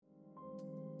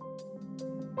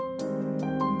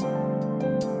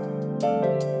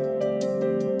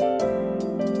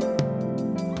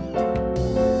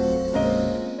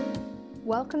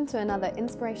Welcome to another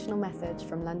inspirational message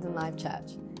from London Live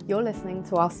Church. You're listening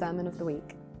to our Sermon of the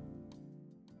Week.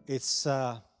 It's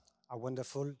a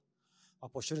wonderful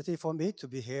opportunity for me to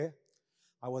be here.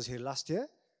 I was here last year,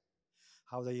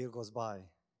 how the year goes by.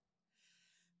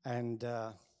 And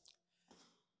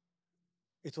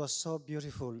it was so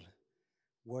beautiful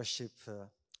worship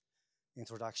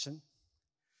introduction.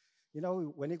 You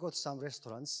know, when you go to some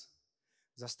restaurants,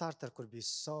 the starter could be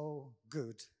so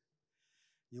good,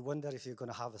 you wonder if you're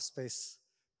going to have a space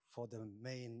for the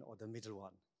main or the middle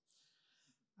one.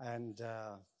 And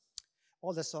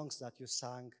all the songs that you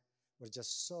sang were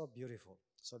just so beautiful,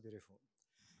 so beautiful.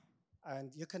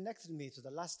 And you connected me to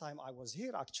the last time I was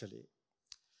here, actually.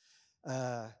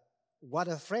 What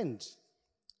a friend.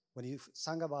 When you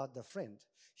sang about the friend,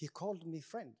 he called me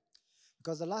friend.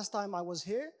 Because the last time I was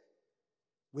here,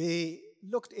 we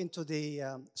looked into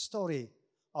the story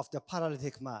of the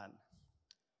paralytic man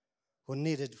who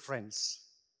needed friends.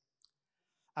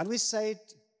 And we said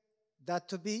that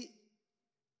to be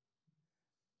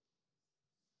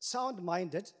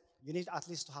sound-minded, you need at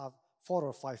least to have 4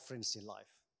 or 5 friends in life.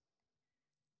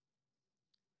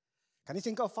 Can you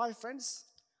think of 5 friends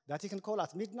that you can call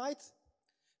at midnight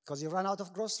because you run out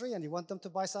of grocery and you want them to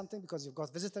buy something because you've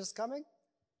got visitors coming?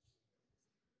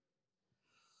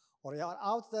 Or you are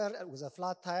out there with a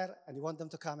flat tire and you want them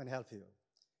to come and help you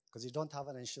because you don't have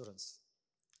an insurance.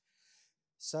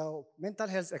 So mental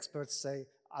health experts say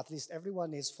at least everyone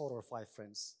needs 4 or 5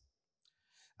 friends.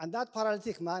 And that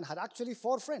paralytic man had actually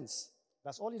 4 friends.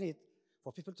 That's all you need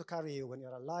for people to carry you when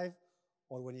you're alive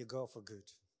or when you go for good.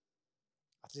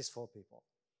 At least 4 people.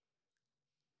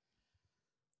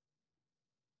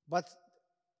 But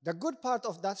the good part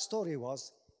of that story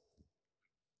was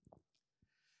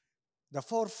the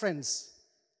 4 friends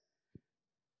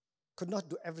could not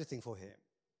do everything for him.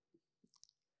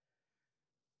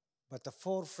 But the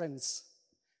 4 friends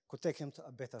could take him to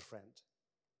a better friend.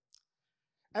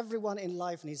 Everyone in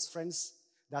life needs friends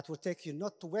that will take you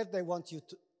not to where they want you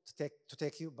to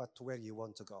take you, but to where you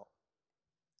want to go.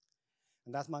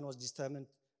 And that man was determined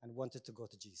and wanted to go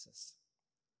to Jesus.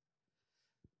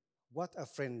 What a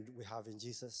friend we have in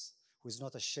Jesus, who is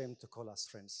not ashamed to call us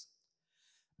friends.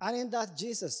 And in that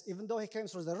Jesus, even though he came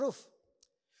through the roof,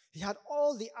 he had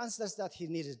all the answers that he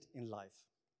needed in life.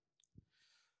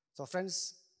 So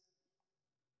friends,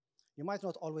 you might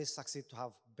not always succeed to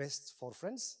have best 4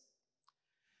 friends,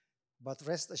 but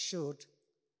rest assured,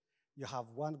 you have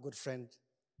one good friend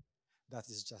that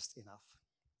is just enough.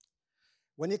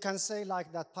 When you can say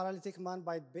like that paralytic man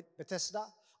by Bethesda,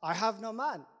 I have no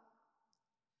man.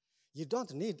 You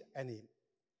don't need any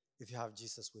if you have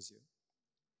Jesus with you.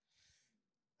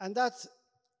 And that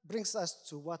brings us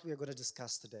to what we are going to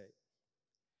discuss today.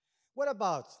 What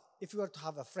about if you were to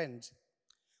have a friend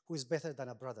who is better than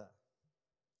a brother?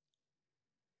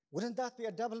 Wouldn't that be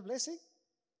a double blessing?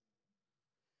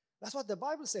 That's what the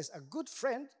Bible says, a good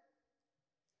friend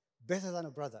better than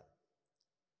a brother.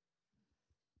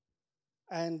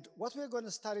 And what we're going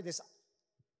to study this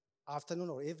afternoon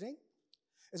or evening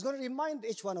is going to remind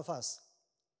each one of us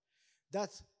that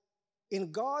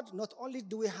in God, not only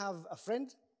do we have a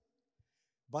friend,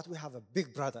 but we have a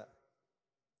big brother.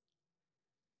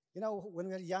 You know, when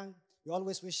we're young, we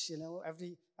always wish,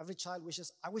 every child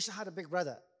wishes, I wish I had a big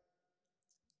brother.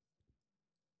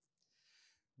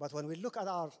 But when we look at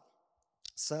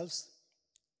ourselves,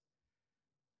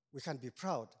 we can be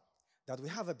proud that we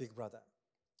have a big brother.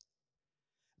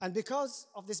 And because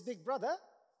of this big brother,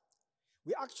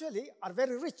 we actually are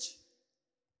very rich.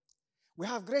 We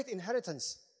have great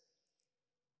inheritance.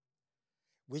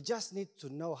 We just need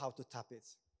to know how to tap it.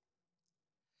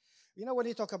 You know, when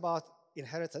you talk about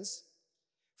inheritance,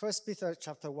 1 Peter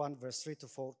chapter 1, verse 3 to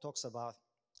 4 talks about,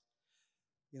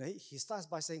 he starts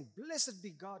by saying, blessed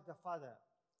be God the Father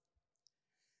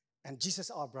and Jesus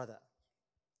our brother.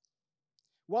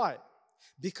 Why?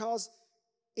 Because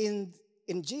in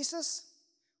Jesus,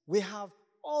 we have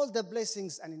all the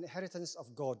blessings and inheritance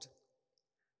of God.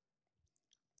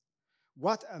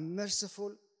 What a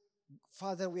merciful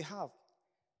Father we have.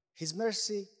 His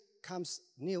mercy comes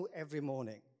new every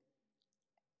morning.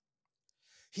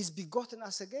 He's begotten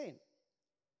us again.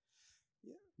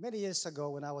 Many years ago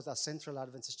when I was at Central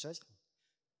Adventist Church,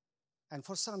 and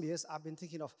for some years I've been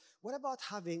thinking of, what about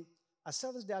having a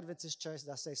Seventh-day Adventist church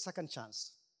that says second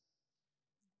chance?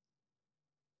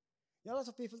 A lot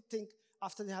of people think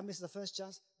after they have missed the first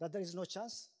chance that there is no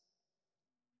chance.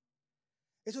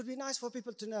 It would be nice for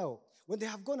people to know when they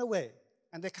have gone away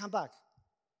and they come back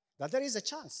that there is a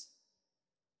chance.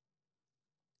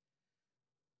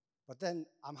 But then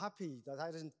I'm happy that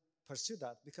I didn't pursue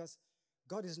that, because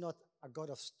God is not a God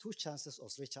of 2 chances or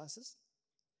 3 chances.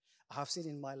 I have seen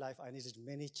in my life I needed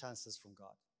many chances from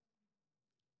God.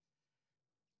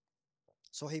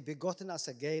 So he begotten us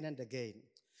again and again.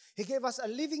 He gave us a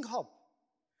living hope.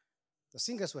 The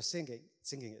singers were singing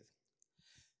it.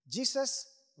 Jesus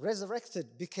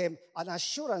resurrected became an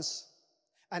assurance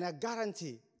and a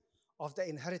guarantee of the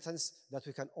inheritance that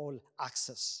we can all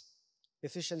access.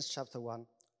 Ephesians chapter 1,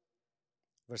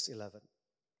 verse 11.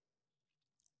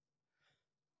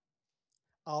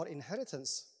 Our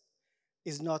inheritance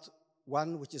is not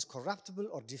one which is corruptible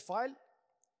or defiled,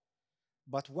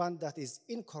 but one that is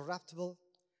incorruptible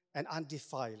and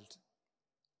undefiled,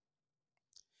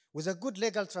 with a good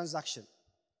legal transaction,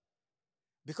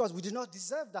 because we do not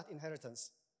deserve that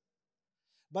inheritance.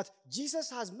 But Jesus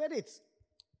has made it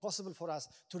possible for us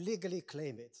to legally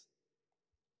claim it.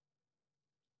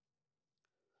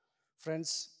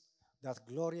 Friends, that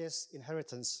glorious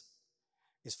inheritance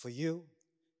is for you,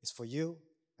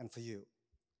 and for you.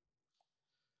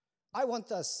 I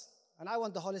want us, and I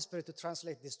want the Holy Spirit to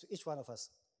translate this to each one of us,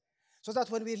 so that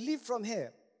when we leave from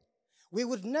here, we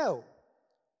would know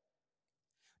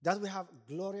that we have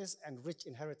glorious and rich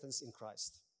inheritance in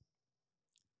Christ.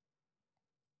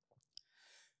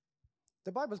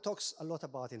 The Bible talks a lot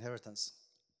about inheritance.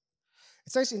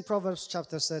 It says in Proverbs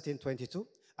chapter 13:22,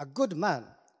 a good man,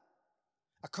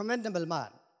 a commendable man,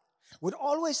 would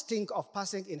always think of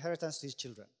passing inheritance to his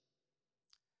children.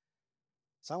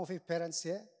 Some of you parents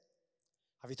here,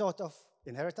 have you thought of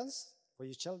inheritance for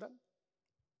your children?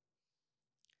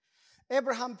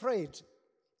 Abraham prayed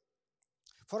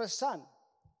for a son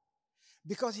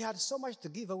because he had so much to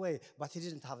give away, but he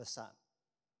didn't have a son.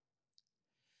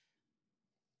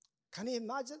 Can you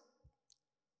imagine?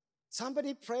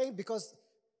 Somebody praying because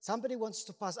somebody wants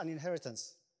to pass an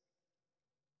inheritance.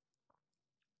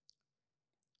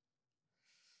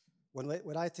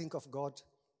 When I think of God,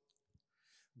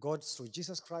 God through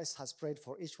Jesus Christ has prayed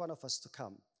for each one of us to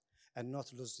come and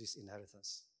not lose this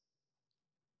inheritance.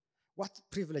 What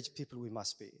privileged people we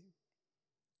must be.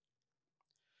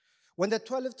 When the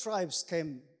 12 tribes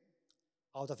came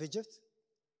out of Egypt,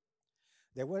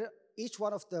 each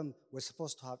one of them was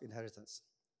supposed to have inheritance.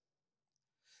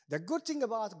 The good thing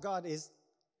about God is,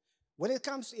 when it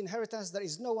comes to inheritance, there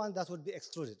is no one that would be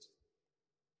excluded.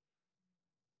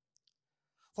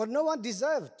 For no one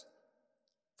deserved,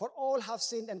 for all have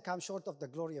sinned and come short of the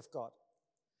glory of God.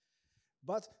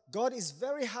 But God is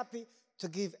very happy to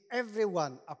give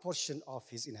everyone a portion of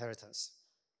his inheritance.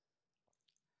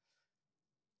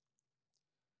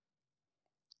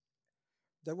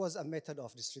 There was a method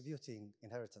of distributing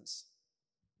inheritance.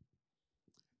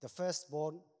 The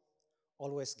firstborn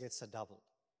always gets a double.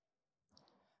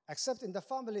 Except in the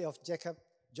family of Jacob,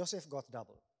 Joseph got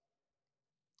double.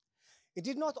 It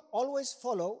did not always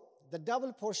follow, the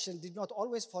double portion did not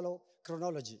always follow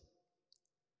chronology.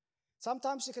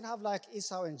 Sometimes you can have like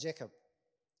Esau and Jacob,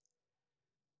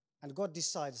 and God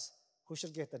decides who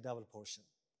should get the double portion.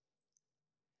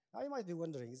 Now you might be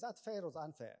wondering, is that fair or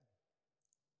unfair?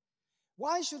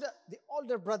 Why should the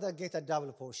older brother get a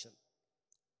double portion?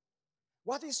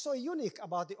 What is so unique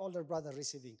about the older brother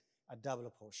receiving a double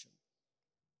portion?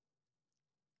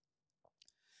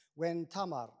 When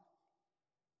Tamar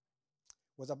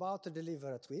was about to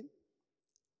deliver a twin,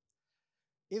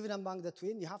 even among the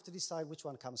twin, you have to decide which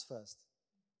one comes first.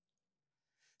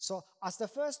 So as the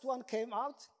first one came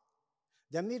out,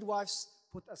 the midwives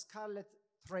put a scarlet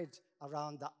thread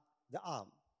around the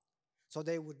arm, so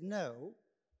they would know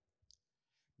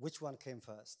which one came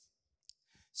first.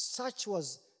 Such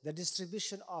was the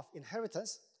distribution of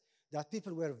inheritance that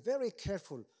people were very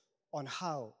careful on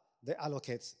how they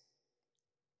allocate.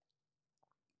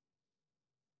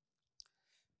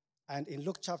 And in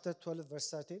Luke chapter 12,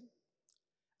 verse 13,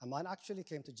 a man actually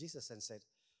came to Jesus and said,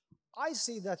 I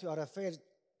see that you are a fair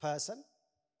person.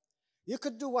 You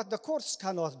could do what the courts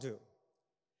cannot do.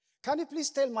 Can you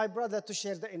please tell my brother to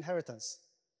share the inheritance?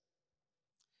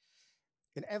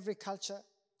 In every culture,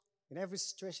 in every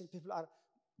situation, people are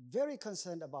very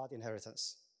concerned about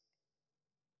inheritance.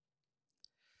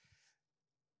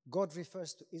 God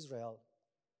refers to Israel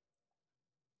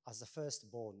as the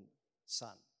firstborn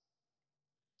son.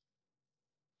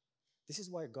 This is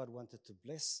why God wanted to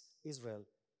bless Israel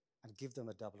and give them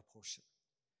a double portion.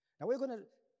 Now we're going to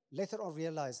later on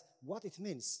realize what it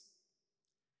means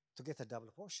to get a double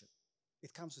portion.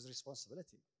 It comes with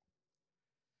responsibility.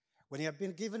 When you have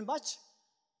been given much,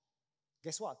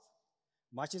 guess what?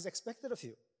 Much is expected of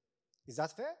you. Is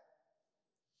that fair?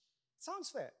 Sounds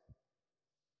fair.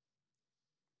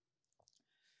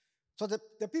 So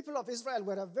the people of Israel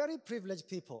were a very privileged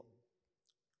people.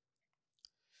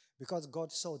 because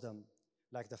God saw them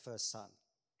like the first son.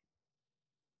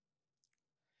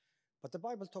 But the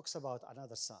Bible talks about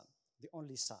another son, the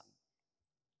only son.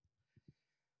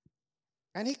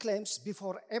 And he claims,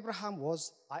 before Abraham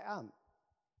was, I am.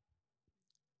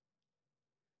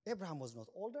 Abraham was not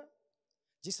older.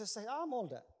 Jesus said, I'm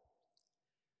older.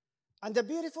 And the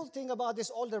beautiful thing about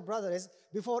this older brother is,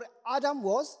 before Adam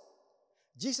was,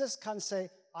 Jesus can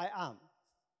say, I am.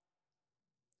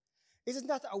 Isn't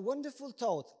that a wonderful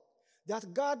thought?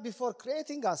 That God, before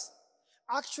creating us,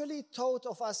 actually thought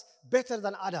of us better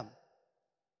than Adam.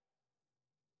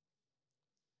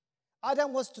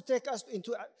 Adam was to take us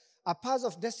into a path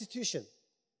of destitution.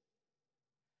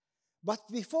 But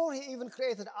before he even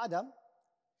created Adam,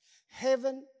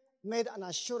 heaven made an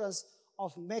assurance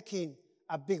of making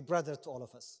a big brother to all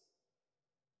of us.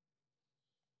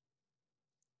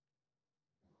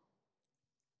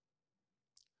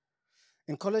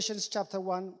 In Colossians chapter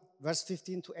 1, verse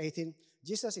 15 to 18,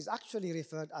 Jesus is actually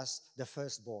referred as the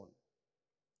firstborn.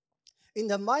 In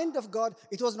the mind of God,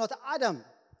 it was not Adam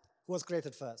who was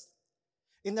created first.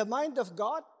 In the mind of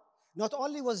God, not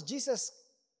only was Jesus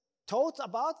taught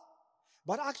about,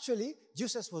 but actually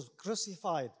Jesus was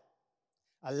crucified,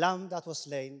 a lamb that was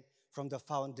slain from the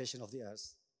foundation of the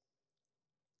earth.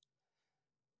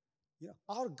 You know,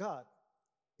 our God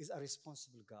is a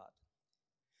responsible God.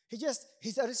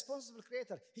 He's a responsible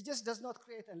creator. He just does not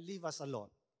create and leave us alone.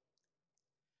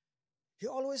 He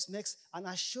always makes an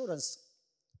assurance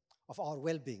of our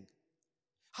well-being.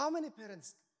 How many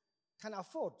parents can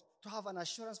afford to have an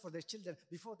assurance for their children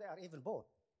before they are even born?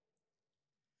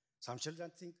 Some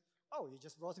children think, oh, you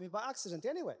just brought me by accident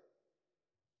anyway.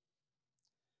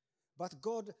 But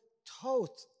God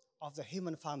thought of the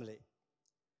human family.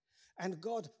 And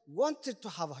God wanted to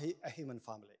have a human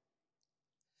family.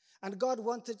 And God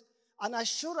wanted an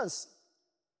assurance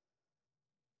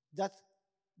that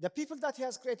the people that he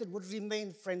has created would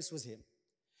remain friends with him.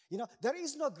 You know, there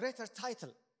is no greater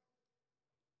title.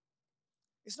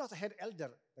 It's not a head elder,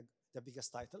 the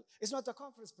biggest title. It's not the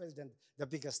conference president, the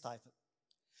biggest title.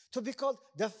 To be called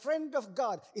the friend of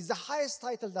God is the highest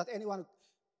title that anyone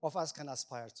of us can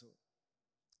aspire to.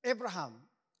 Abraham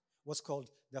was called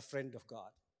the friend of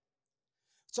God.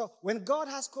 So when God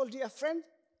has called you a friend,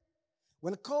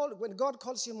 when God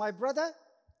calls you my brother,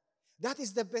 that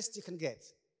is the best you can get.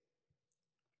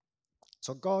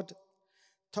 So God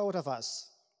thought of us.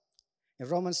 In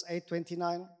Romans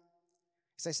 8:29, it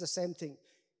says the same thing.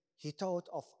 He thought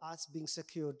of us being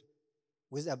secured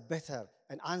with a better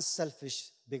and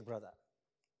unselfish big brother.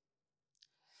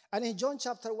 And in John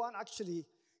chapter 1, actually,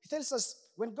 he tells us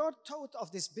when God thought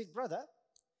of this big brother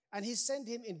and he sent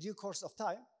him in due course of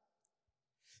time,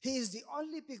 he is the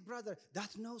only big brother that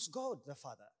knows God the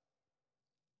Father.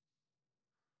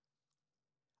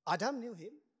 Adam knew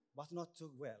him, but not too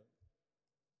well.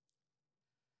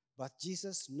 But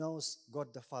Jesus knows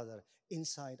God the Father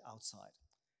inside, outside.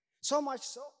 So much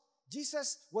so,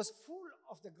 Jesus was full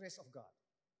of the grace of God.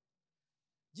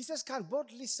 Jesus can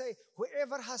boldly say,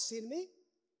 whoever has seen me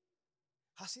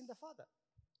has seen the Father.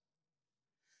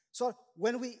 So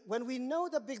when we know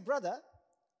the big brother,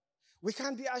 we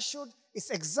can be assured it's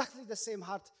exactly the same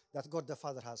heart that God the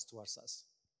Father has towards us.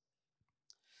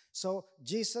 So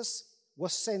Jesus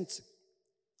was sent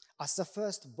as the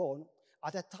firstborn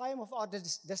at the time of our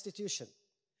destitution,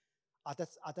 at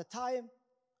the time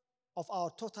of our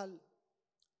total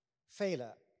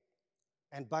failure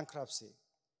and bankruptcy.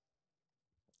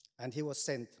 And he was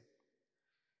sent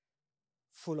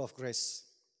full of grace,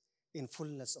 in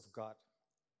fullness of God.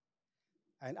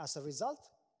 And as a result,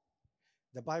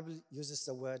 the Bible uses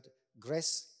the word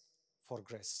grace for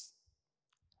grace.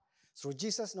 Through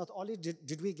Jesus, not only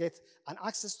did we get an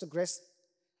access to grace,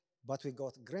 but we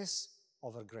got grace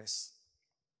over grace.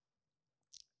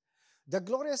 The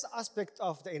glorious aspect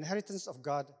of the inheritance of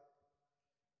God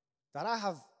that I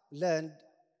have learned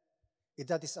is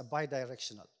that it's a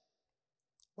bidirectional.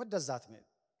 What does that mean?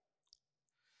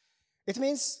 It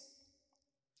means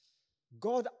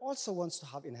God also wants to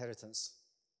have inheritance.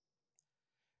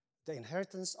 The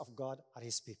inheritance of God are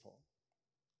his people.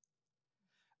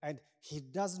 And he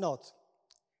does not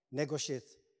negotiate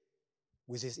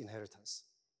with his inheritance.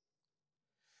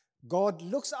 God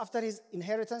looks after his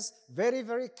inheritance very,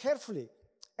 very carefully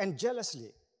and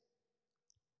jealously.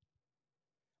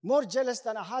 More jealous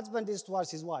than a husband is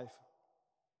towards his wife.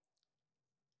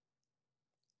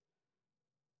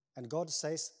 And God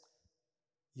says,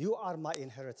 you are my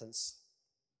inheritance.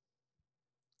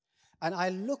 And I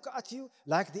look at you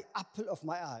like the apple of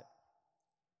my eye.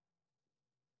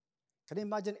 Can you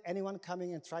imagine anyone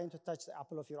coming and trying to touch the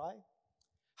apple of your eye?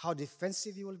 How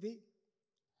defensive you will be?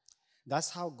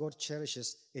 That's how God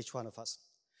cherishes each one of us.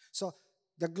 So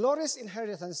the glorious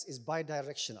inheritance is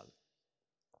bidirectional.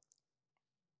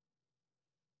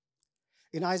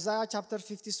 In Isaiah chapter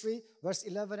 53, verse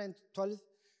 11 and 12,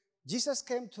 Jesus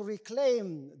came to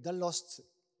reclaim the lost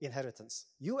inheritance,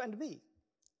 you and me.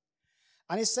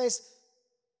 And it says,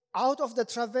 out of the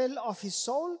travail of his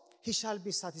soul, he shall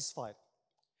be satisfied.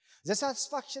 The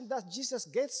satisfaction that Jesus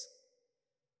gets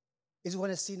is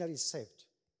when a sinner is saved.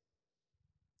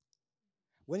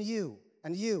 When you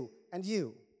and you and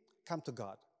you come to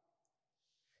God,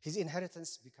 his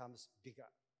inheritance becomes bigger.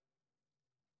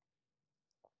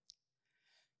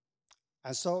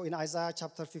 And so in Isaiah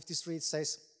chapter 53, it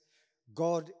says,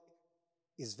 God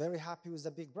is very happy with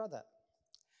the big brother,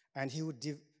 and he would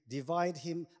divide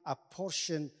him a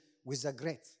portion with the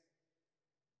great.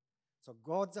 So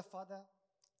God the Father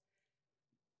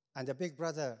and the big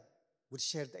brother would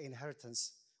share the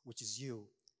inheritance, which is you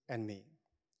and me.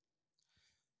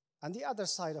 And the other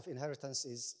side of inheritance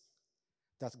is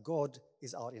that God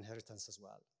is our inheritance as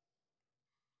well.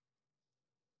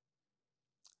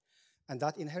 And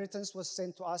that inheritance was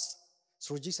sent to us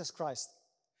through Jesus Christ.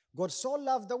 God so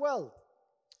loved the world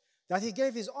that he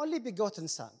gave his only begotten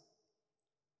Son.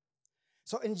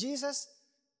 So in Jesus,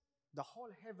 the whole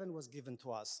heaven was given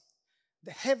to us.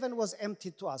 The heaven was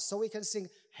emptied to us. So we can sing,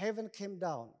 heaven came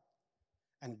down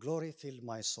and glory filled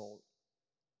my soul.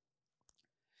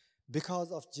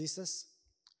 Because of Jesus,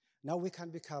 now we can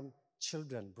become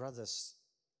children, brothers.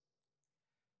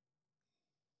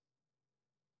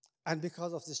 And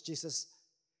because of this Jesus,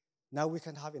 now we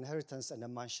can have inheritance and a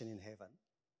mansion in heaven.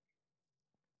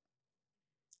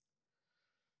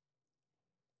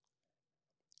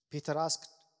 Peter asked,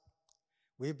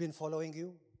 we've been following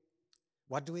you.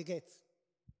 What do we get?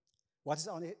 What's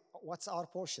our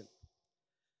portion?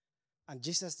 And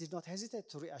Jesus did not hesitate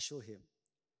to reassure him.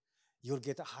 You'll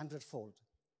get 100-fold.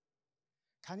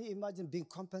 Can you imagine being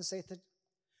compensated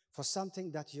for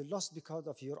something that you lost because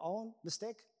of your own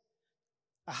mistake?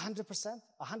 100%,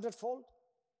 100-fold?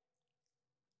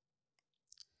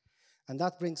 And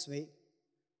that brings me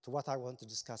to what I want to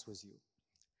discuss with you,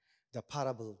 the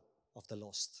parable of the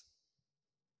lost.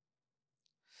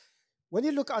 When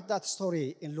you look at that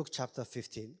story in Luke chapter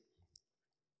 15,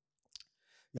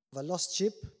 you have a lost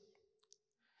sheep,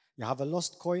 you have a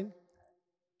lost coin,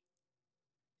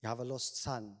 you have a lost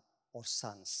son or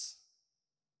sons.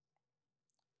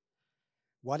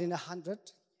 1 in 100,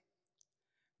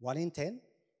 1 in 10.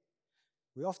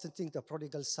 We often think the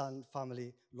prodigal son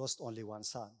family lost only one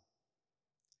son.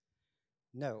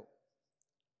 No,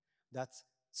 that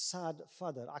sad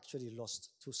father actually lost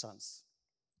 2 sons.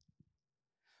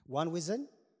 One within,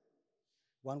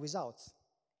 one without.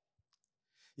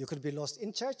 You could be lost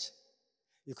in church,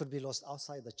 you could be lost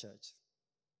outside the church.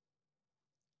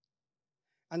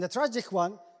 And the tragic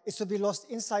one is to be lost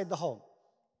inside the home,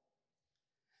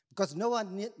 because no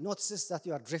one notices that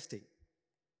you are drifting.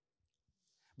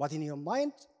 But in your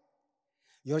mind,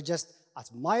 you're just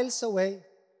as miles away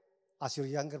as your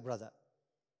younger brother.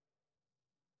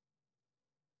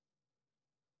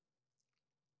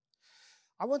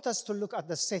 I want us to look at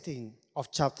the setting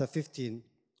of chapter 15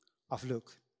 of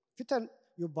Luke. If you turn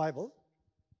your Bible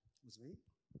with me,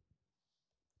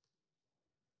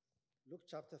 Luke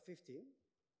chapter 15.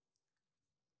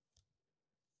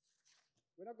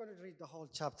 We're not going to read the whole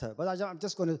chapter, but I'm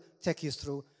just going to take you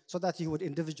through so that you would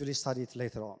individually study it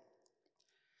later on.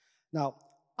 Now,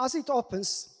 as it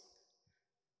opens,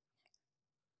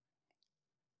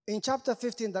 in chapter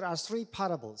 15, there are 3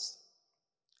 parables.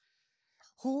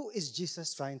 Who is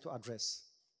Jesus trying to address?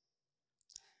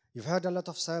 You've heard a lot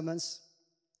of sermons,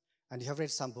 and you have read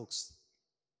some books.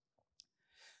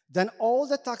 Then all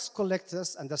the tax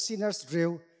collectors and the sinners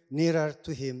drew nearer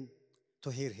to him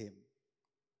to hear him.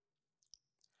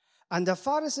 And the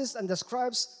Pharisees and the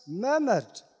scribes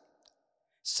murmured,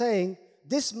 saying,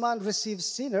 this man receives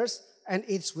sinners and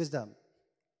eats with them.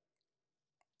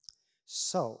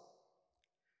 So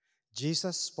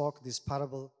Jesus spoke this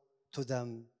parable to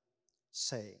them,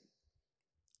 saying.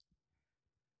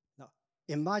 Now,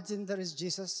 imagine there is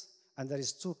Jesus and there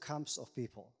is 2 camps of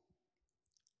people.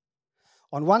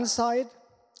 On one side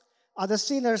are the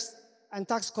sinners and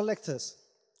tax collectors,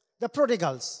 the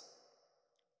prodigals,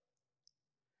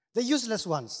 the useless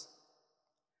ones,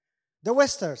 the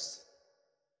wasters,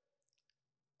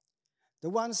 the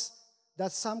ones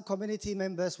that some community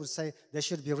members would say they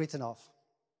should be written off.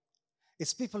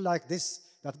 It's people like this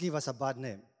that give us a bad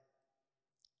name.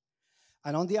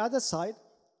 And on the other side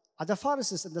are the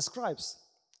Pharisees and the scribes,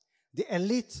 the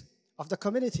elite of the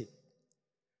community,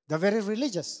 the very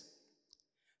religious,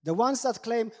 the ones that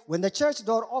claim when the church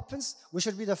door opens, we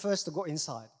should be the first to go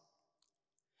inside.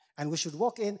 And we should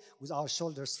walk in with our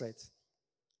shoulders straight.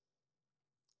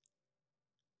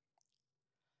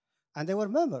 And they were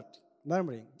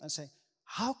murmuring and saying,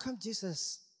 how come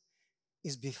Jesus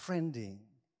is befriending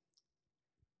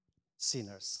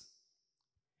sinners?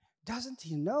 Doesn't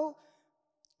he know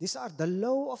these are the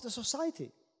law of the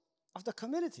society, of the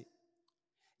community?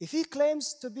 If he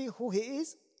claims to be who he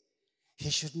is, he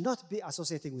should not be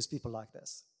associating with people like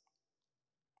this.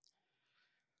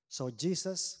 So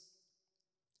Jesus,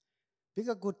 being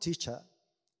a good teacher,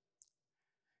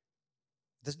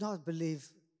 does not believe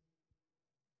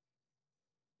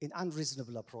in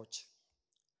unreasonable approach.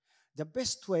 The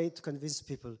best way to convince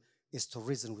people is to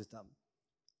reason with them.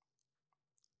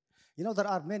 You know, there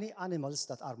are many animals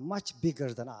that are much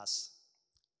bigger than us,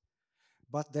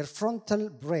 but their frontal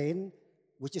brain,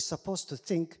 which is supposed to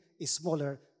think, is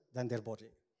smaller than their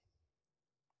body.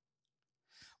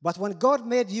 But when God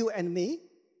made you and me,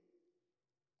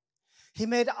 he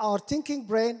made our thinking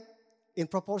brain in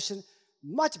proportion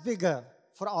much bigger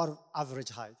for our average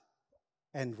height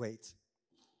and weight.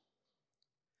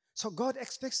 So God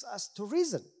expects us to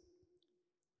reason.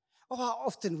 Oh, how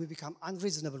often we become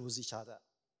unreasonable with each other.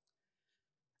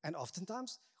 And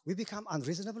oftentimes, we become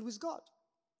unreasonable with God.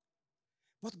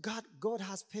 But God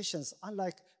has patience,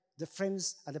 unlike the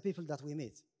friends and the people that we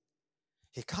meet.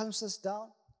 He calms us down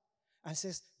and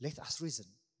says, let us reason.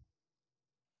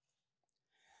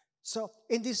 So,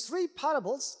 in these three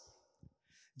parables,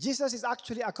 Jesus is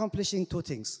actually accomplishing two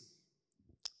things.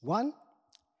 One,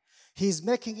 he's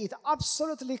making it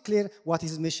absolutely clear what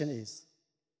his mission is.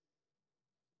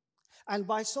 And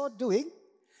by so doing,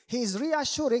 he is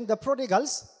reassuring the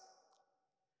prodigals,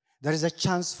 there is a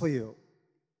chance for you.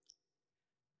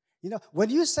 You know, when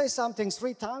you say something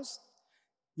 3 times,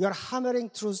 you're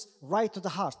hammering truth right to the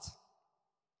heart.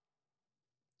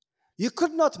 You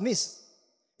could not miss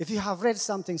if you have read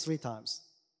something 3 times.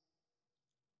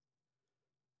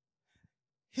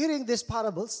 Hearing these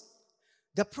parables,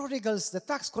 the prodigals, the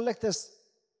tax collectors,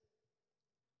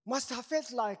 must have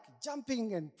felt like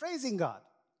jumping and praising God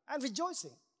and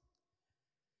rejoicing.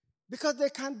 Because they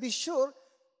can be sure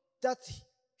that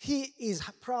he is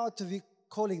proud to be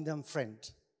calling them friend,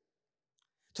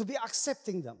 to be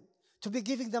accepting them, to be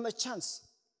giving them a chance,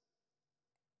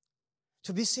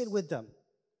 to be seen with them,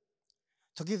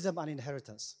 to give them an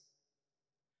inheritance.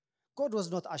 God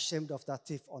was not ashamed of that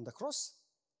thief on the cross,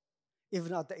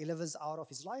 even at the 11th hour of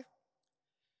his life.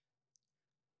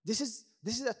 This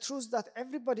is a truth that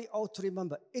everybody ought to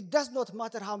remember. It does not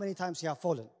matter how many times you have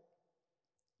fallen.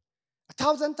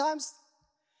 1,000 times.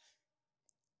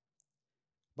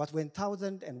 But when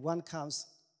 1,001 comes,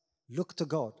 look to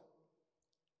God,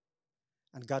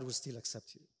 and God will still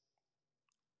accept you.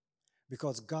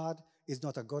 Because God is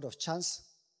not a God of chance,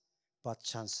 but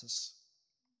chances.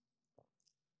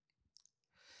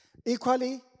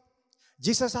 Equally,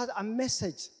 Jesus had a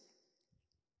message.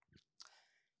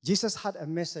 Jesus had a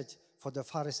message for the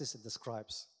Pharisees and the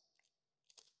scribes.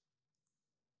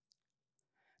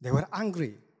 They were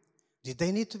angry. Did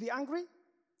they need to be angry?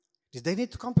 Did they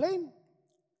need to complain?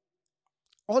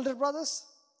 Older brothers?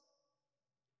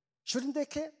 Shouldn't they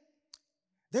care?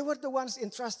 They were the ones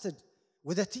entrusted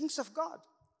with the things of God.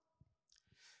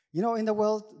 You know, in the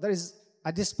world, there is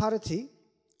a disparity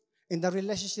in the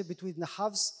relationship between the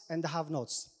haves and the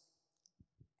have-nots.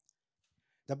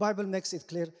 The Bible makes it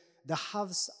clear the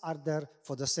haves are there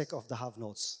for the sake of the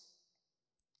have-nots.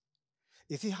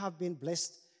 If you have been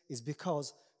blessed, it's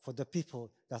because for the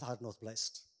people that are not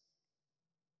blessed.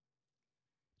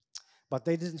 But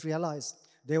they didn't realize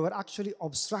they were actually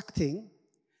obstructing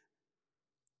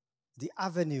the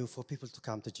avenue for people to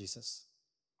come to Jesus.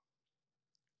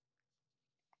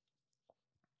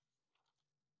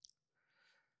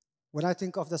 When I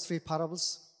think of the 3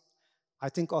 parables, I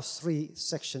think of 3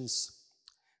 sections: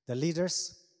 the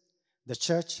leaders, the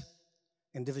church,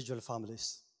 individual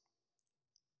families.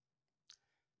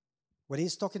 When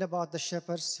he's talking about the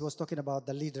shepherds, he was talking about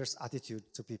the leader's attitude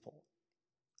to people.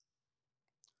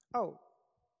 Oh,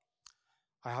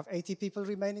 I have 80 people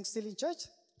remaining still in church.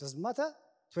 Doesn't matter.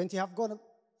 20 have gone.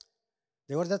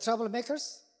 They were the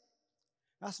troublemakers.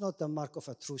 That's not the mark of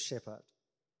a true shepherd.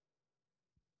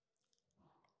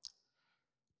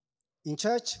 In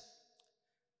church,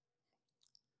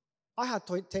 I had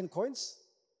 10 coins.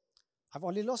 I've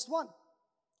only lost 1.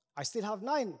 I still have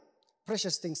 9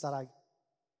 precious things that I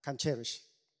can cherish.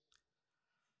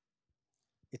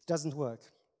 It doesn't work.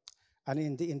 And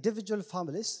in the individual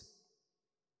families,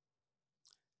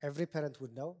 every parent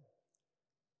would know,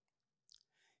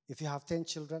 if you have 10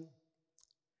 children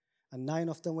and 9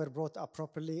 of them were brought up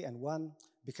properly and 1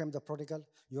 became the prodigal,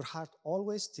 your heart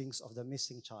always thinks of the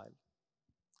missing child.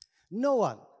 No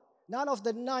one None of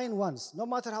the 9 ones, no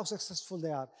matter how successful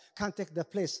they are, can take the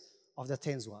place of the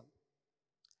 10th one.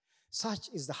 Such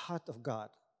is the heart of God,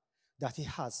 that He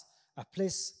has a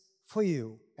place for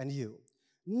you and you.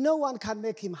 No one can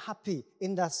make Him happy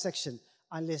in that section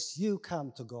unless you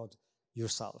come to God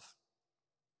yourself.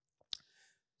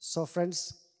 So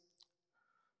friends,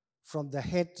 from the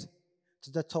head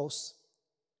to the toes,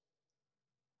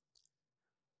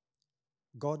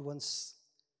 God wants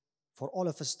for all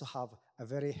of us to have a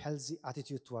very healthy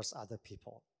attitude towards other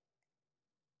people.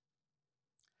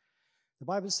 The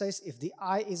Bible says if the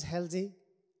eye is healthy,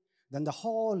 then the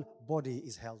whole body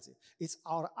is healthy. It's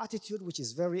our attitude which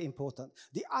is very important.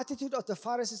 The attitude of the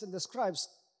Pharisees and the scribes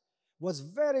was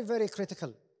very, very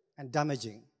critical and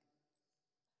damaging.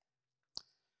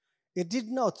 It did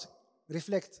not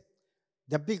reflect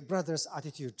the big brother's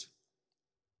attitude,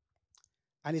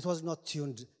 and it was not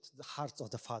tuned to the heart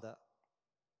of the Father.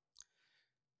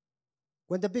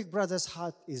 When the big brother's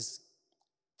heart is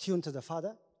tuned to the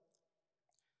Father,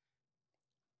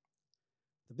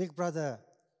 the big brother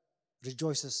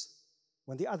rejoices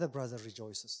when the other brother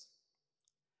rejoices.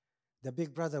 The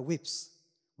big brother weeps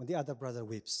when the other brother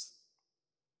weeps.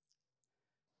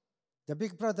 The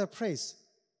big brother prays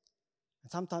and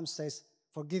sometimes says,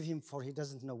 "Forgive him, for he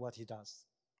doesn't know what he does."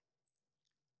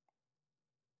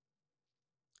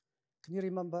 Can you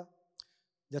remember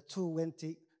the two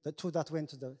that went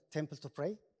to the temple to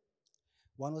pray?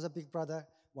 One was a big brother,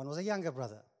 one was a younger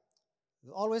brother.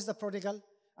 Always the prodigal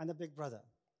and the big brother.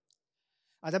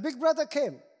 And the big brother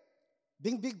came,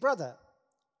 being big brother,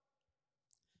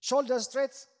 shoulders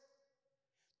straight,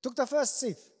 took the first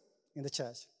seat in the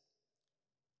church.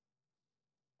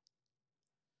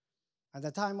 And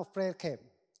the time of prayer came,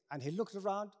 and he looked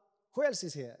around, who else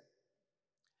is here?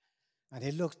 And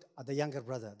he looked at the younger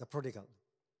brother, the prodigal.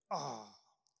 Oh,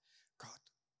 God.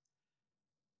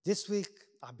 This week,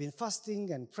 I've been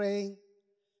fasting and praying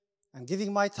and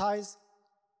giving my tithes.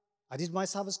 I did my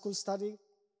Sabbath school study.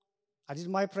 I did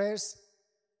my prayers.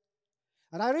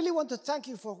 And I really want to thank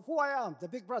you for who I am, the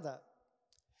big brother.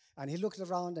 And he looked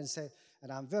around and said,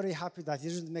 and I'm very happy that you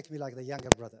didn't make me like the younger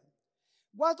brother.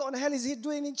 What on hell is he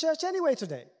doing in church anyway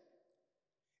today?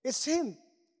 It's him.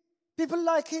 People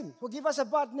like him who give us a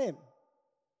bad name.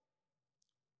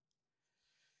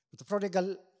 But the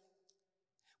prodigal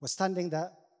was standing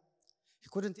there. He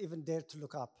couldn't even dare to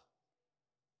look up.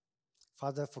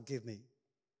 "Father, forgive me."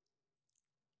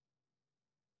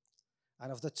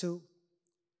 And of the two,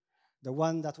 the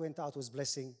one that went out with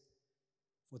blessing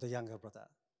was the younger brother,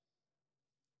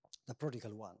 the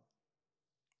prodigal one.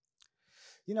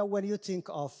 You know, when you think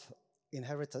of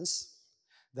inheritance,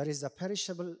 there is the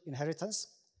perishable inheritance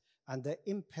and the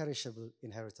imperishable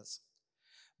inheritance.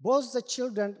 Both the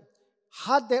children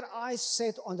had their eyes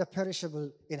set on the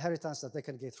perishable inheritance that they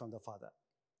can get from the father.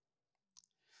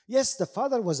 Yes, the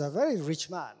father was a very rich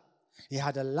man. He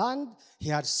had a land, he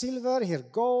had silver, he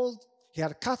had gold, he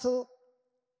had cattle.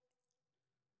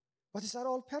 But these are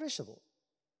all perishable.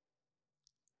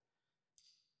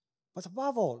 But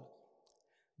above all,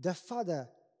 the father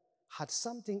had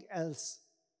something else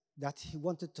that he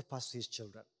wanted to pass to his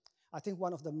children. I think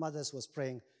one of the mothers was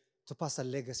praying to pass a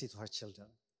legacy to her children.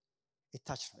 It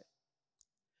touched me.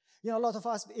 You know, a lot of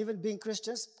us, even being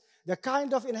Christians, the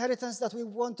kind of inheritance that we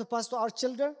want to pass to our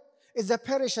children is the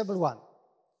perishable one.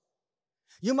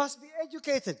 You must be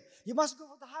educated. You must go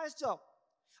for the highest job.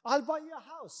 I'll buy you a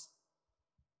house.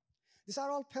 These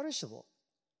are all perishable.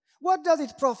 What does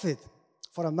it profit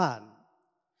for a man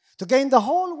to gain the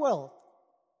whole world?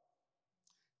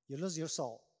 You lose your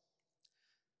soul.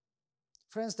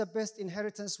 Friends, the best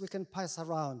inheritance we can pass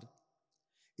around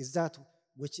is that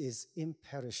which is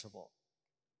imperishable.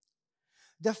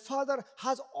 The Father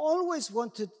has always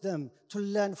wanted them to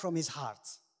learn from His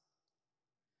heart,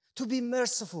 to be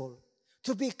merciful,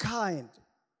 to be kind,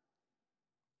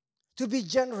 to be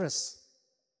generous,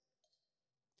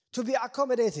 to be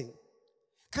accommodating.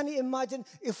 Can you imagine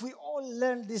if we all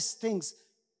learned these things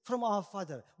from our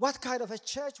Father? What kind of a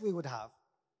church we would have?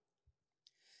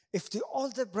 If the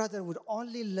older brother would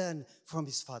only learn from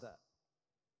his father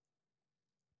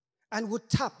and would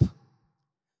tap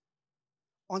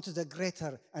onto the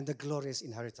greater and the glorious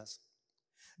inheritance.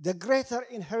 The greater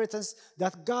inheritance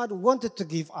that God wanted to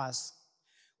give us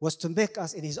was to make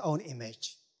us in His own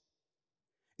image,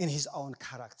 in His own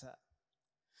character.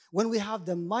 When we have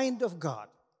the mind of God,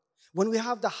 when we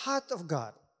have the heart of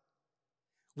God,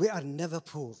 we are never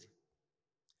poor.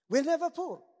 We're never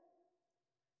poor.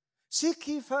 Seek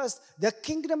ye first the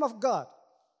kingdom of God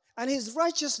and His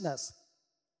righteousness,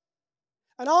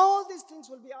 and all these things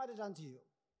will be added unto you.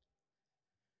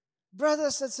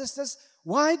 Brothers and sisters,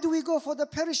 why do we go for the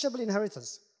perishable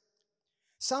inheritance?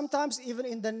 Sometimes, even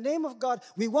in the name of God,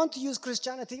 we want to use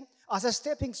Christianity as a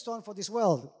stepping stone for this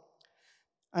world.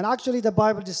 And actually, the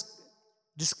Bible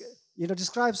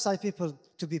describes such people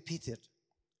to be pitied.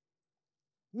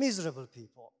 Miserable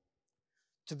people.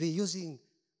 To be using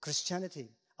Christianity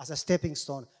as a stepping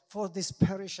stone for this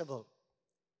perishable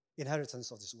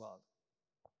inheritance of this world.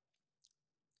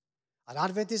 An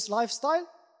Adventist lifestyle,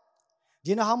 do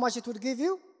you know how much it would give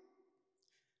you?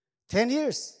 10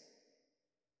 years.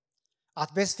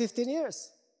 At best 15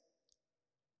 years.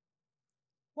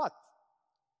 What?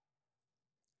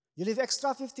 You live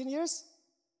extra 15 years?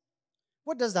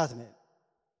 What does that mean?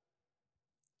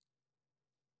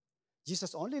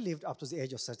 Jesus only lived up to the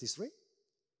age of 33.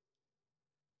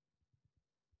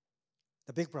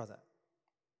 The big brother.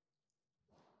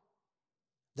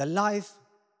 The life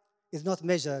is not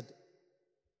measured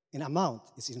in amount,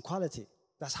 it's in quality.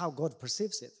 That's how God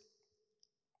perceives it.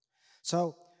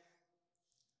 So,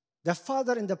 the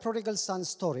father in the prodigal son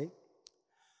story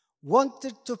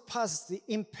wanted to pass the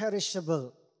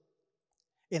imperishable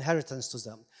inheritance to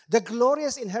them. The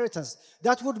glorious inheritance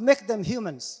that would make them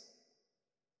humans.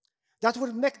 That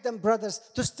would make them brothers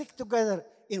to stick together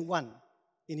in one,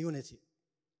 in unity.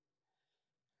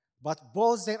 But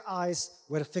both their eyes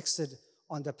were fixed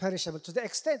on the perishable to the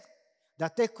extent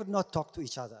that they could not talk to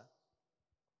each other.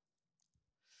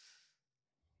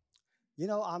 You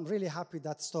know, I'm really happy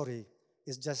that story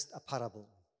is just a parable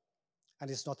and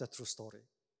it's not a true story.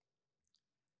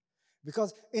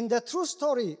 Because in the true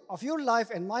story of your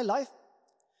life and my life,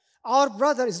 our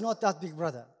brother is not that big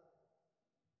brother.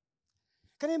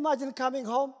 Can you imagine coming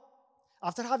home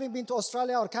after having been to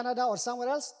Australia or Canada or somewhere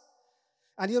else,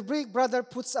 and your big brother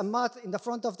puts a mat in the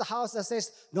front of the house that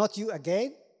says, "Not you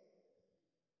again"?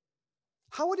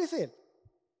 How would you feel?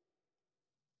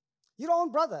 Your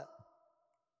own brother.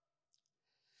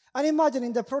 And imagine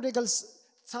in the prodigal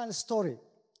son story,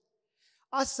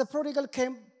 as the prodigal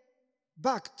came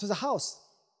back to the house,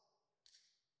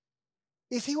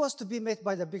 if he was to be met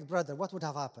by the big brother, what would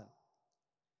have happened?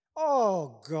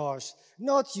 Oh gosh,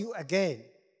 not you again.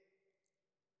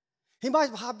 He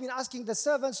might have been asking the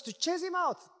servants to chase him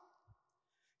out.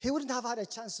 He wouldn't have had a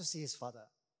chance to see his father.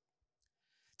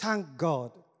 Thank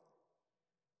God,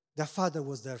 the father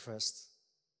was there first.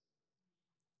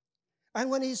 And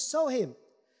when he saw him,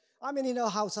 I mean, you know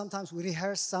how sometimes we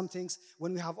rehearse some things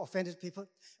when we have offended people?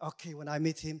 Okay, when I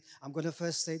meet him, I'm going to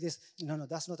first say this. No,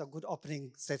 that's not a good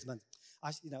opening statement.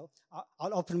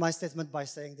 I'll open my statement by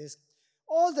saying this.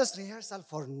 All this rehearsal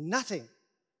for nothing.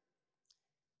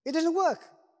 It didn't work.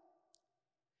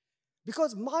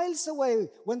 Because miles away,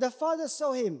 when the father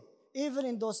saw him, even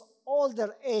in those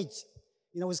older age,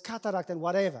 with cataract and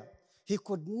whatever, he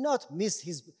could not miss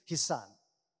his son.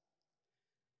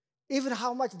 Even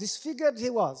how much disfigured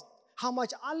he was, how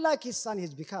much unlike his son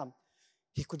he'd become,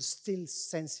 he could still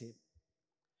sense him.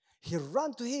 He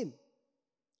ran to him.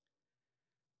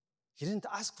 He didn't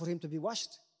ask for him to be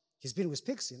washed. He's been with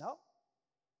pigs,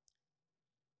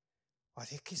 But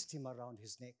he kissed him around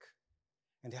his neck.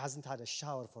 And he hasn't had a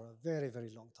shower for a very,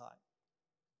 very long time.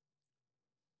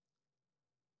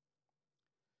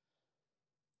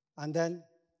 And then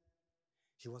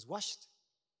he was washed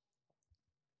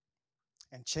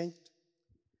and changed.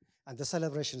 And the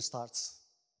celebration starts.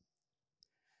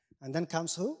 And then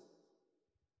comes who?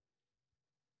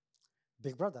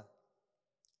 Big brother.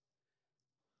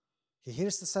 He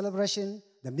hears the celebration,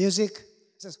 the music.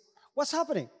 He says, "What's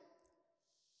happening?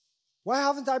 Why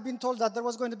haven't I been told that there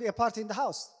was going to be a party in the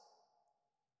house?"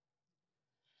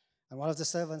 And one of the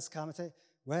servants come and say,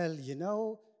 "Well,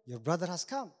 your brother has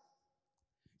come.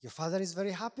 Your father is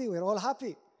very happy. We're all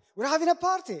happy. We're having a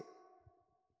party."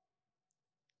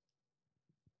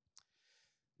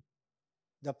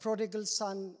 The prodigal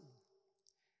son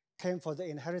came for the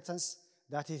inheritance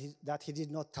that he did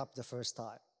not tap the first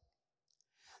time.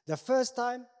 The first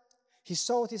time, he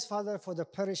sought his father for the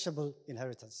perishable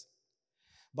inheritance.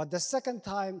 But the second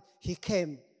time, he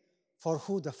came for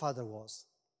who the father was.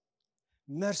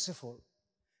 Merciful,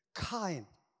 kind,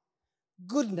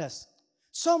 goodness.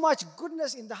 So much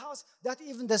goodness in the house that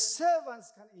even the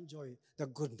servants can enjoy the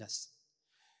goodness.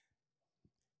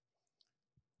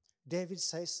 David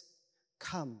says,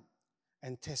 "Come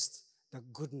and taste the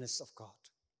goodness of God."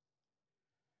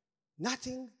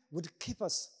 Nothing would keep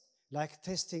us like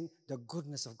tasting the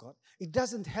goodness of God. It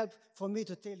doesn't help for me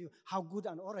to tell you how good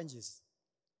an orange is.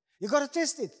 You got to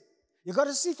taste it. You got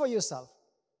to see for yourself.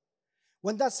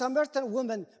 When that Samaritan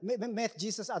woman met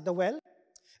Jesus at the well,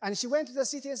 and she went to the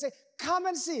city and said, "Come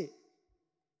and see."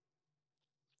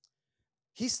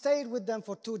 He stayed with them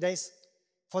for 2 days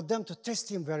for them to taste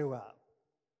him very well.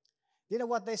 You know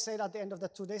what they said at the end of the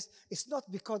 2 days? It's not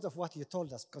because of what you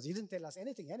told us, because you didn't tell us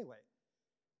anything anyway.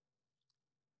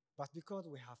 But because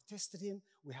we have tested him,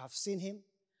 we have seen him,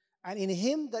 and in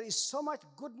him there is so much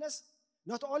goodness,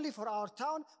 not only for our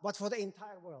town, but for the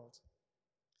entire world.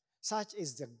 Such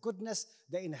is the goodness,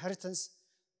 the inheritance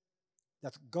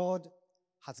that God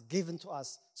has given to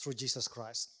us through Jesus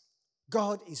Christ.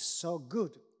 God is so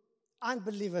good,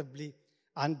 unbelievably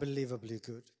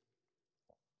good.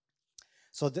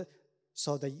 So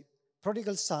the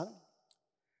prodigal son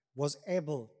was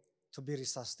able to be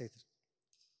resuscitated.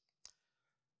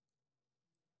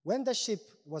 When the sheep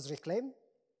was reclaimed,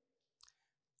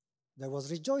 there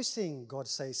was rejoicing, God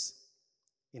says,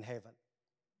 in heaven.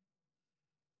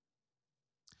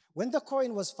 When the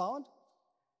coin was found,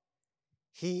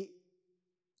 he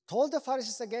told the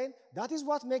Pharisees again, that is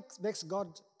what makes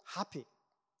God happy.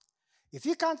 If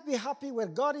you can't be happy where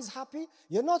God is happy,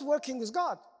 you're not working with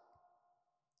God.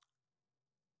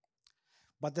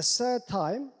 But the third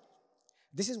time,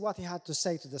 this is what he had to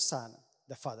say to the son,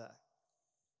 the father.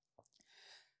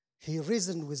 He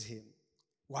reasoned with him.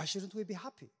 Why shouldn't we be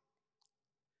happy?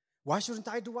 Why shouldn't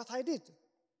I do what I did?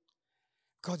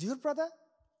 Because your brother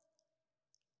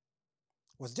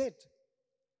was dead,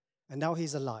 and now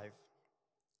he's alive.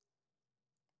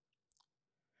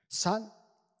 Son,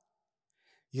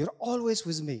 you're always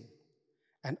with me,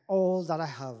 and all that I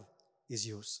have is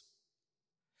yours.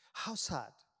 How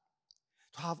sad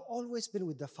to have always been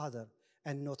with the Father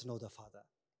and not know the Father.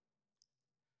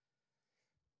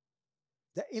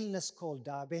 The illness called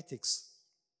diabetics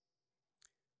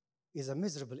is a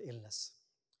miserable illness.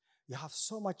 You have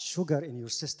so much sugar in your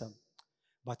system,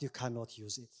 but you cannot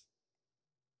use it.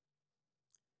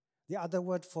 The other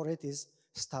word for it is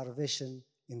starvation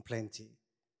in plenty.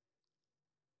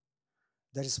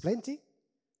 There is plenty,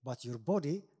 but your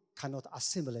body cannot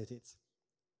assimilate it.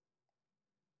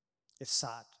 It's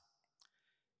sad.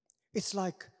 It's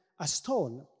like a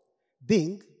stone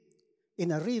being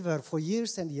in a river for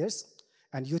years and years,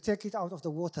 and you take it out of the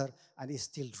water and it's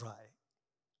still dry.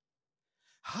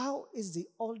 How is the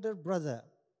older brother,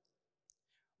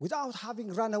 without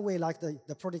having run away like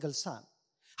the prodigal son,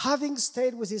 having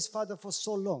stayed with his father for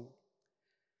so long,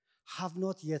 have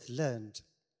not yet learned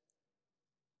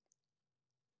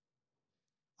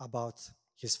about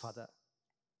his father?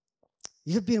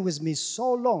 You've been with me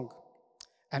so long,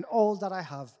 and all that I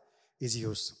have is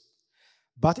yours.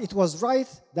 But it was right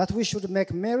that we should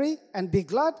make merry and be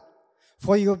glad,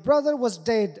 for your brother was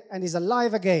dead and is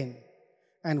alive again,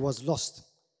 and was lost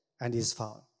and is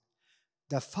found.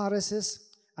 The Pharisees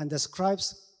and the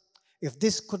scribes, if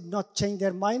this could not change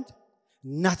their mind,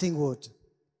 nothing would.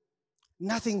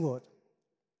 Nothing would.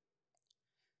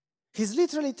 He's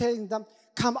literally telling them,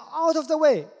 come out of the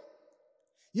way.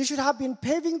 You should have been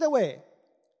paving the way.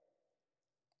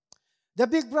 The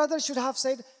big brother should have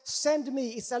said, send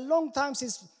me. It's a long time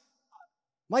since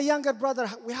my younger brother,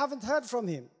 we haven't heard from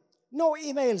him. No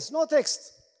emails, no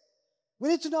text. We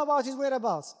need to know about his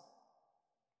whereabouts.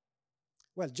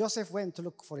 Well, Joseph went to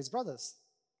look for his brothers.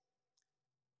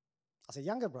 As a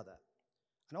younger brother,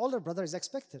 an older brother is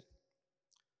expected.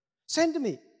 Send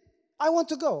me. I want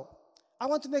to go. I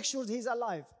want to make sure he's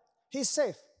alive. He's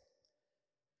safe.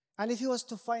 And if he was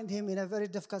to find him in a very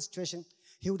difficult situation,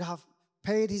 he would have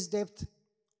paid his debt. He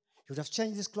would have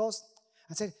changed his clothes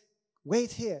and said,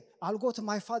 wait here. I'll go to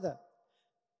my father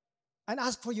and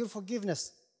ask for your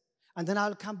forgiveness. And then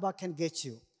I'll come back and get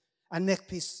you and make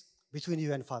peace between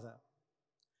you and father.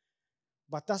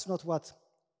 But that's not what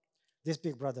this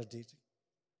big brother did.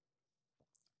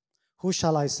 Who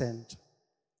shall I send?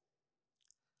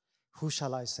 Who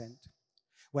shall I send?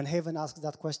 When heaven asked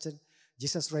that question,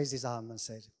 Jesus raised his arm and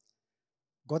said,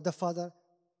 God the Father,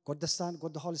 God the Son,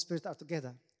 God the Holy Spirit are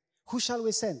together. Who shall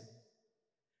we send?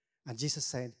 And Jesus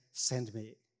said, send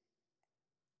me.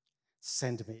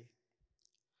 Send me.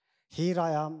 Here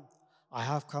I am. I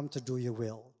have come to do your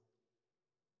will.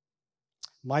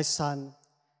 My Son,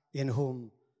 in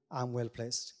whom I am well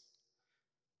placed.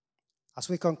 As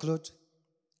we conclude,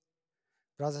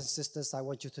 brothers and sisters, I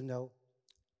want you to know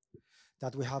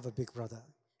that we have a big brother.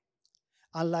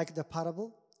 Unlike the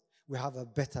parable, we have a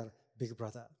better big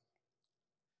brother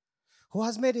who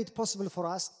has made it possible for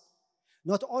us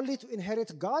not only to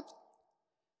inherit God,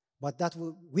 but that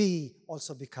we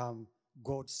also become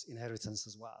God's inheritance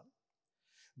as well.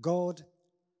 God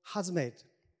has made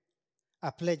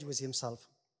a pledge with himself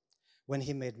when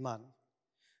he made man,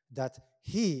 that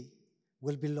he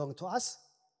will belong to us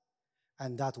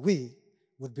and that we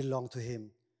will belong to him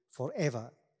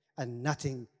forever, and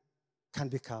nothing can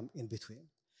become in between.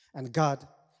 And God,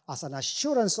 as an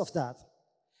assurance of that,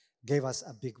 gave us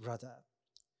a big brother.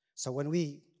 So when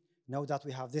we Know that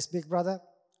we have this big brother.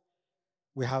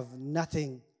 We have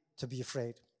nothing to be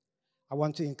afraid. I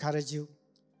want to encourage you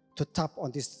to tap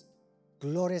on this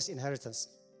glorious inheritance.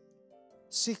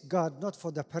 Seek God not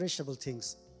for the perishable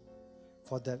things,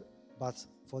 but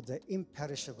for the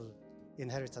imperishable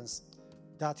inheritance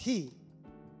that He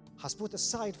has put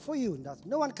aside for you that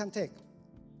no one can take.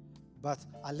 But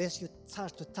unless you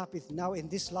start to tap it now in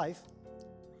this life,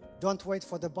 don't wait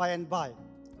for the by and by.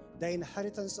 The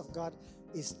inheritance of God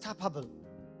is tappable,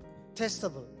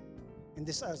 testable in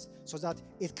this earth so that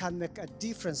it can make a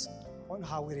difference on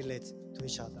how we relate to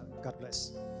each other. God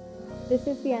bless. This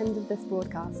is the end of this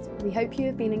broadcast. We hope you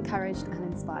have been encouraged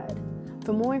and inspired.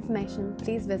 For more information,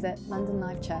 please visit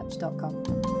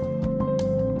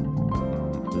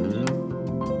londonlifechurch.com.